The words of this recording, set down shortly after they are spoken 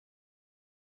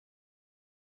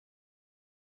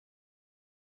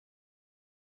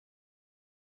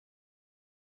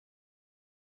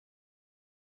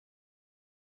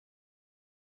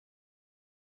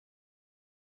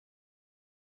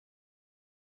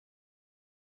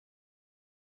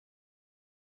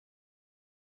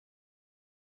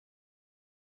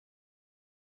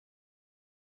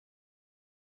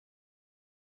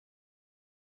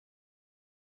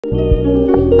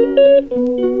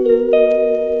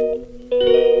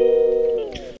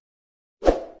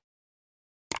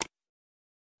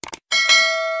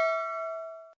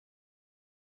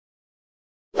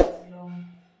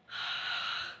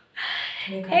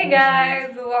Hey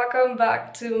guys, welcome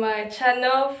back to my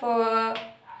channel for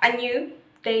a new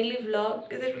daily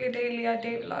vlog. Is it really daily or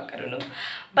day vlog? I don't know,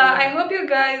 but I hope you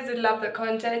guys love the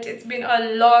content. It's been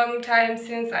a long time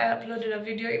since I uploaded a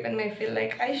video, even may feel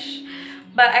like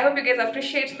but I hope you guys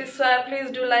appreciate this one. Please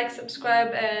do like,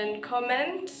 subscribe and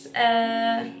comment,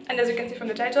 and as you can see from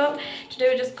the title, today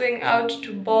we're just going out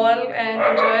to ball and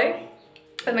enjoy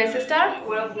with my sister.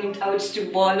 We're not going out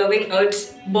to ball, we're going out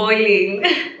bowling.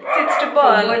 Sits to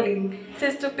ball. Bowling.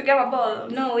 Sits to pick up a ball.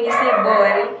 No, when you say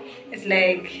ball, it's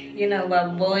like, you know, we're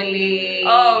bowling.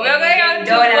 Oh, we're going out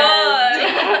to ball.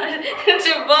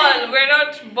 To ball. We're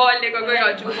not bowling, we're going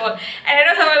out to ball. And I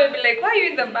know someone will be like, why are you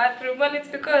in the bathroom? Well, it's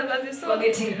because, as you saw, we're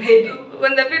getting ready.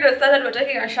 When the video started, we're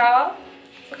taking a shower.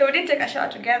 Okay, we didn't take a shower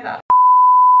together.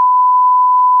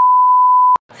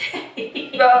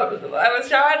 But I was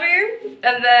showering,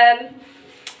 and then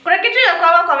kuna kitu ya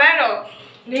kwa meno.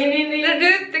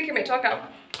 Did think you may talk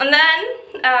up. And then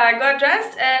I got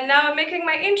dressed, and now I'm making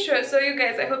my intro. So you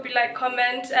guys, I hope you like,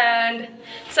 comment and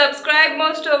subscribe.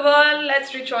 Most of all,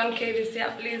 let's reach 1K this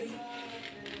year, please.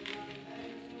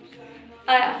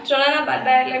 Aya, tunaona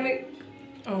baadaye. Let me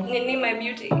nini my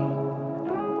beauty.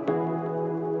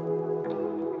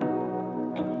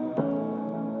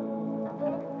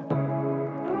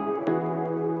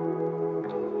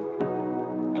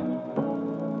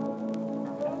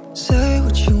 Say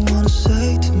what you wanna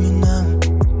say to me now.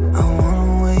 I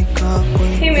wanna wake up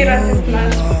with He made us this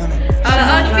much. Our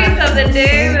outfits of the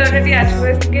day, we're already at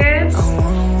Westgate. I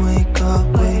wanna wake up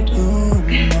with you.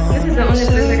 This is the only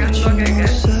place I can vlog, I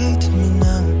guess. Say to me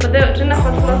now. But then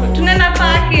tunaenda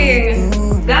parking.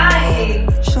 Guys,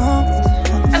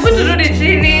 I'm going to do the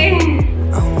chini.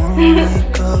 I wanna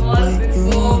wake up with you.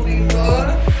 Before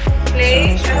play.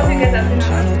 I hope you guys have seen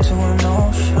Turn it to an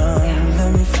ocean. Let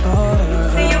me float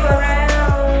around. See you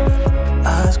around.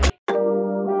 Eyes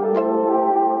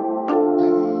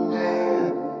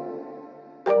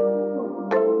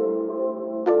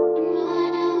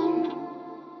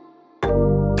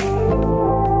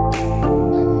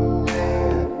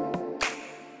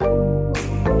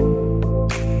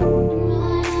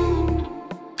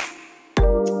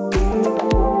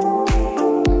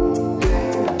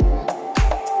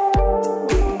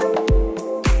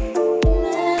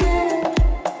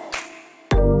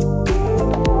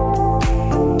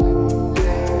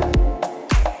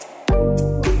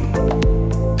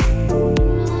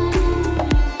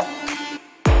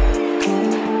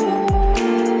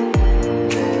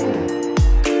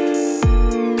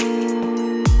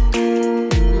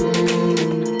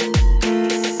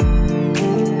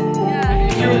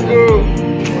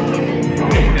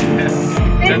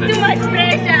It's too much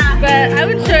pressure. But I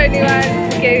would show anyone.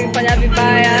 Okay, fanya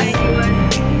vibaya.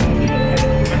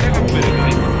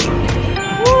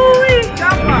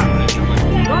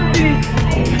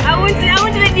 I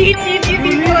want to let you hit you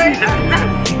before.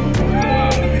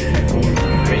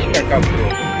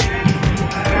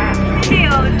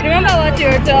 Remember what you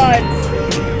were taught.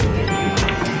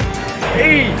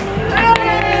 Hey!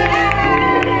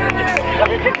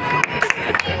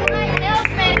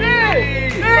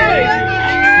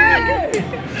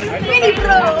 Mini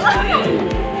bro.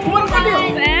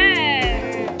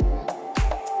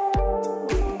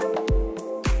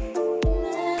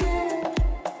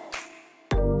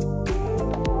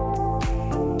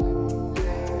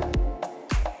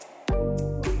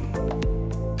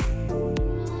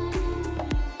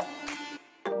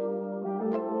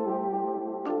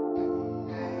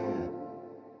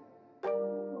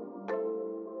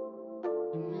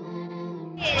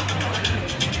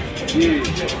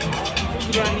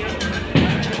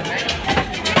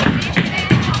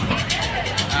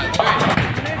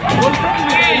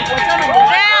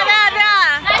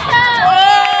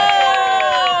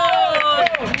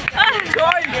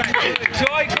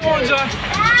 Joy, come on, Joy.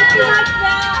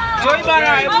 Joy,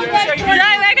 bana,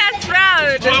 Joy, make us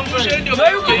proud.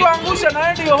 Joy, ukikuangusha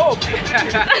na ndio hope.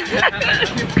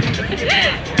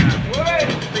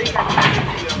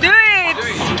 Do it.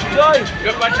 Joy,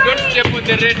 But don't step on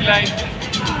the red line.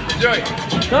 Joy.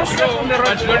 don't step on the But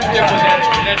road. don't step on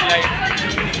the red line.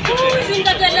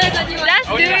 Let's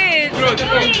do it. Bro, Go,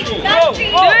 Do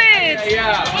go. it.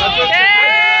 yeah.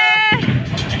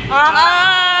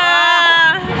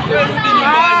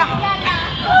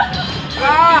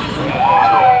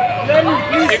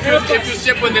 If you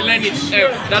step on the line, it's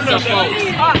F. That's a foul.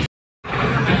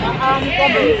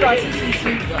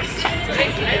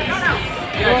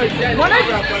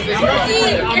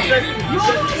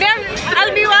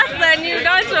 I'll be worse than you,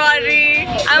 don't worry.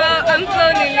 I'm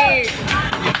so nini.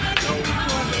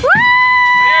 Woo!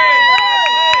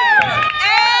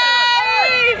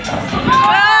 Hey!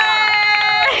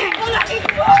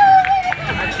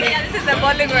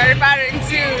 bowling we're referring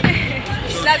to.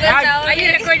 Are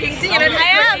you recording? I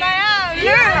am.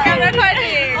 Look, I'm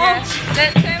recording. The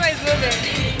timer is moving.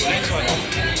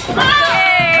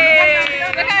 Hey!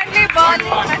 We're currently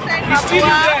bowling outside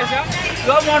Papua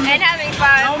and having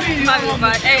fun.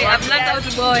 Hey, I've learned how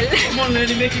to bowl. Come on,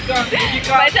 lady, make it come.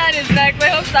 My turn is next. My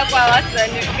hope stuck for us, then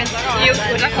you can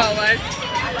talk for us.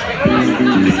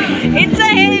 It's so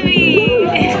heavy.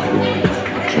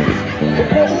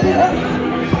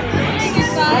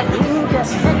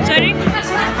 Sorry?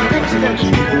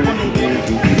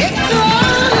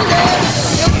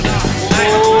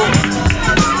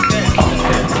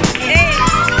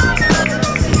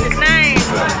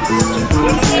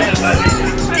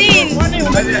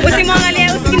 Usimwangalie,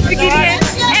 usimfikirie.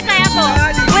 Eka yako.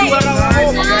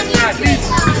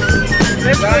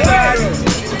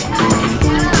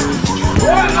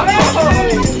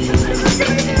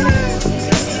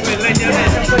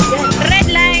 Red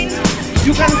line.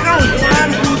 You can count.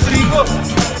 1, 2, 3, go.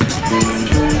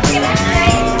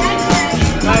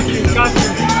 Got you.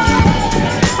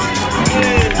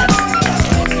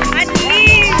 At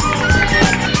least.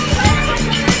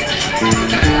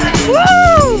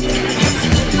 Woo!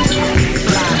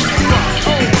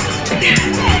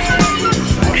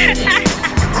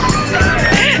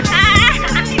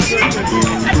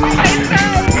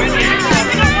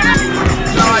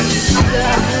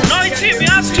 No, it's him. He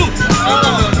has to.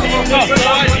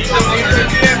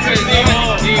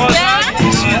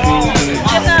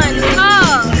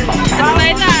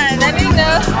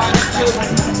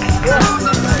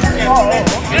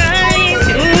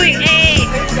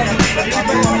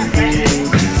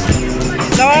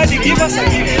 Zawadi, give us a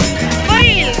gift.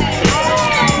 Foil!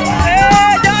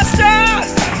 Hey,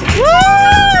 Justice!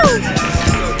 Woo!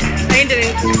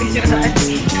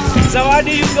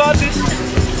 Zawadi, you got this.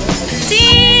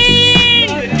 Teen!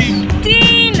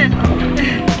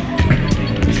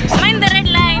 Mind the red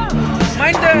line.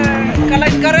 Mind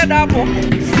the red apple.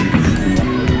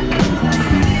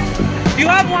 You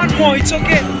have one more, it's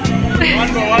okay.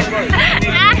 One more.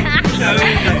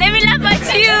 Let me laugh at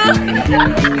you.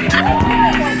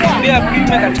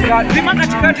 Pima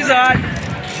katikati zawadi.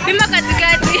 Pima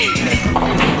katikati.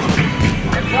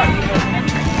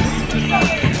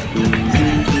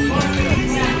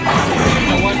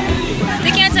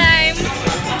 Take your time.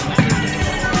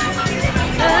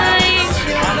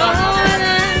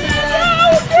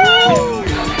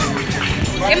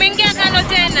 Imeingia kando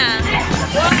tena.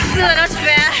 This is not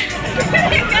fair.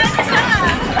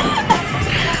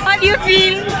 How do you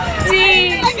feel?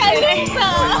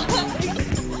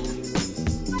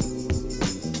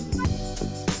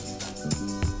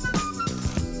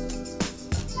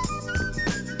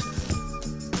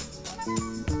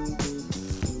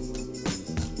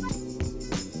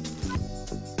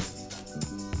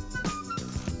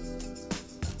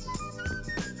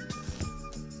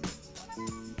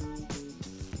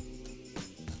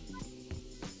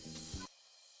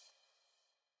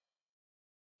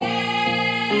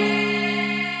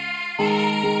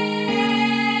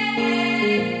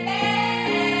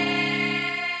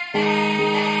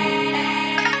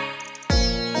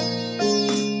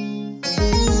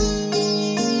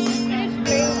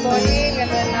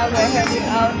 We're heading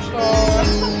out for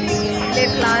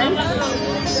late lunch.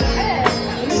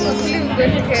 Hopefully we're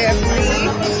going to KFC.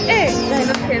 Hey, I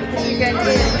love KFC chicken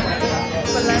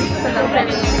for lunch because I'm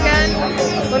craving chicken.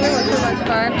 Bowling was so much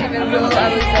fun, even though I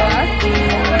was the last.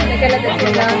 Like I let the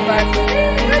sit down, but so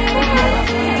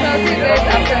I'll see you guys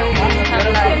after we have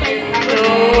lunch. So,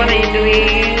 what are you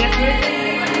doing?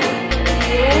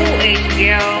 Oh, hey,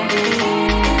 girl.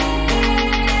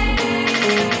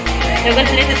 You're going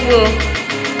to let it go.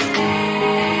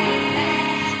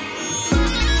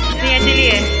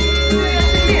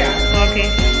 Okay.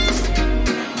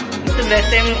 It's the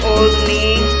same old me.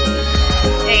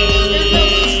 Hey.